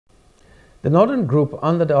The Northern Group,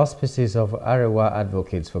 under the auspices of Arewa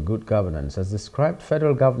Advocates for Good Governance, has described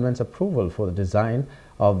federal government's approval for the design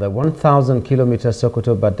of the 1,000-kilometer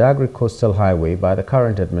Sokoto-Badagry Coastal Highway by the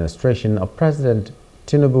current administration of President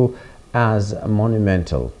Tinubu as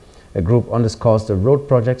monumental. The group underscores the road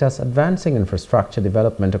project as advancing infrastructure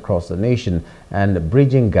development across the nation and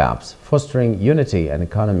bridging gaps, fostering unity and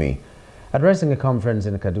economy. Addressing a conference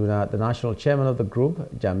in Kaduna, the national chairman of the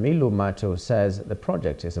group, Jamilu Mato, says the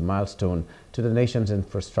project is a milestone to the nation's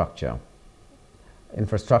infrastructure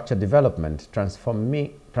development,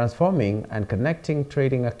 transforming and connecting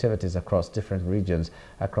trading activities across different regions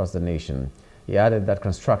across the nation. He added that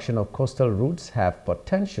construction of coastal routes have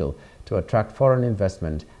potential to attract foreign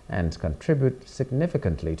investment and contribute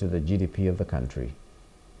significantly to the GDP of the country.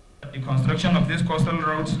 The construction of these coastal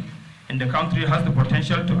routes in the country has the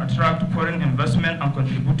potential to attract foreign investment and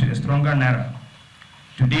contribute to a stronger naira.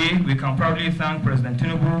 Today, we can proudly thank President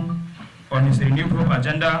Tinubu on his renewed hope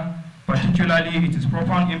agenda, particularly its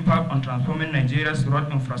profound impact on transforming Nigeria's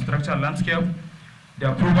road infrastructure landscape.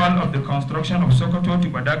 The approval of the construction of Sokoto to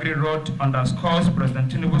Badagry Road underscores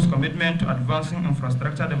President Tinubu's commitment to advancing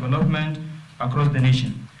infrastructure development across the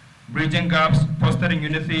nation, bridging gaps, fostering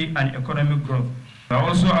unity and economic growth. We are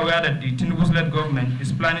also aware that the Tinubu-led government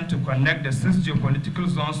is planning to connect the 6 geopolitical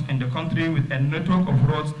zones in the country with a network of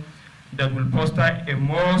roads that will foster a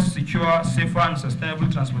more secure, safer and sustainable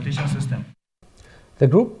transportation system. The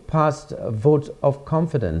group passed a vote of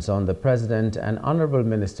confidence on the President and Honorable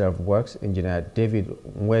Minister of Works, Engineer David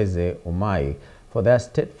Nweze Umahi, for their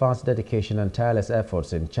steadfast dedication and tireless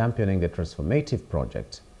efforts in championing the transformative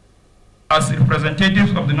project. As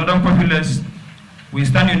representatives of the Northern populace, we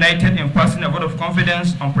stand united in passing a vote of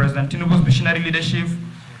confidence on President Tinubu's visionary leadership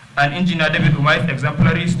and Engineer David Umahi's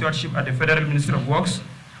exemplary stewardship at the Federal Ministry of Works,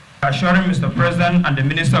 assuring Mr. President and the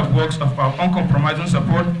Minister of Works of our uncompromising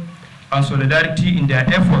support and solidarity in their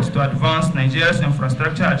efforts to advance Nigeria's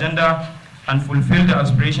infrastructure agenda and fulfill the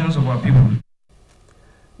aspirations of our people.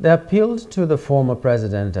 They appealed to the former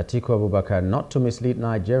President Atiku Abubakar not to mislead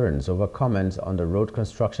Nigerians over comments on the road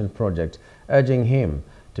construction project, urging him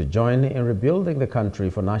to join in rebuilding the country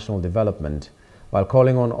for national development, while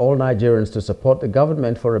calling on all Nigerians to support the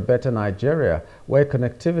government for a better Nigeria where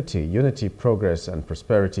connectivity, unity, progress and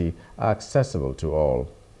prosperity are accessible to all.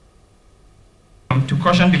 To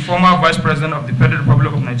caution the former Vice President of the Federal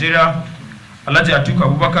Republic of Nigeria, Alhaji Atiku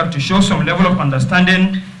Abubakar, to show some level of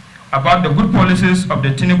understanding about the good policies of the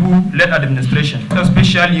Tinubu-led administration,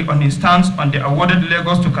 especially on his stance on the awarded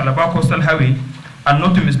Lagos to Calabar Coastal Highway, and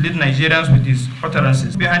not to mislead Nigerians with his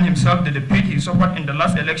utterances. Behind himself, the defeat he suffered in the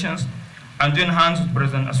last elections, and join hands with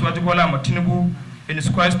President Bola Tinubu in his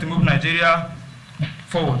quest to move Nigeria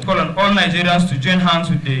forward. Call on all Nigerians to join hands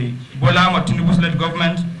with the Bola Tinubu's led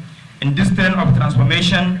government in this turn of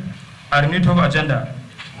transformation and renewed hope agenda.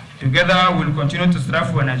 Together, we will continue to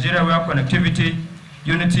strive for a Nigeria where connectivity,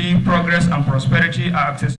 unity, progress, and prosperity are accessible.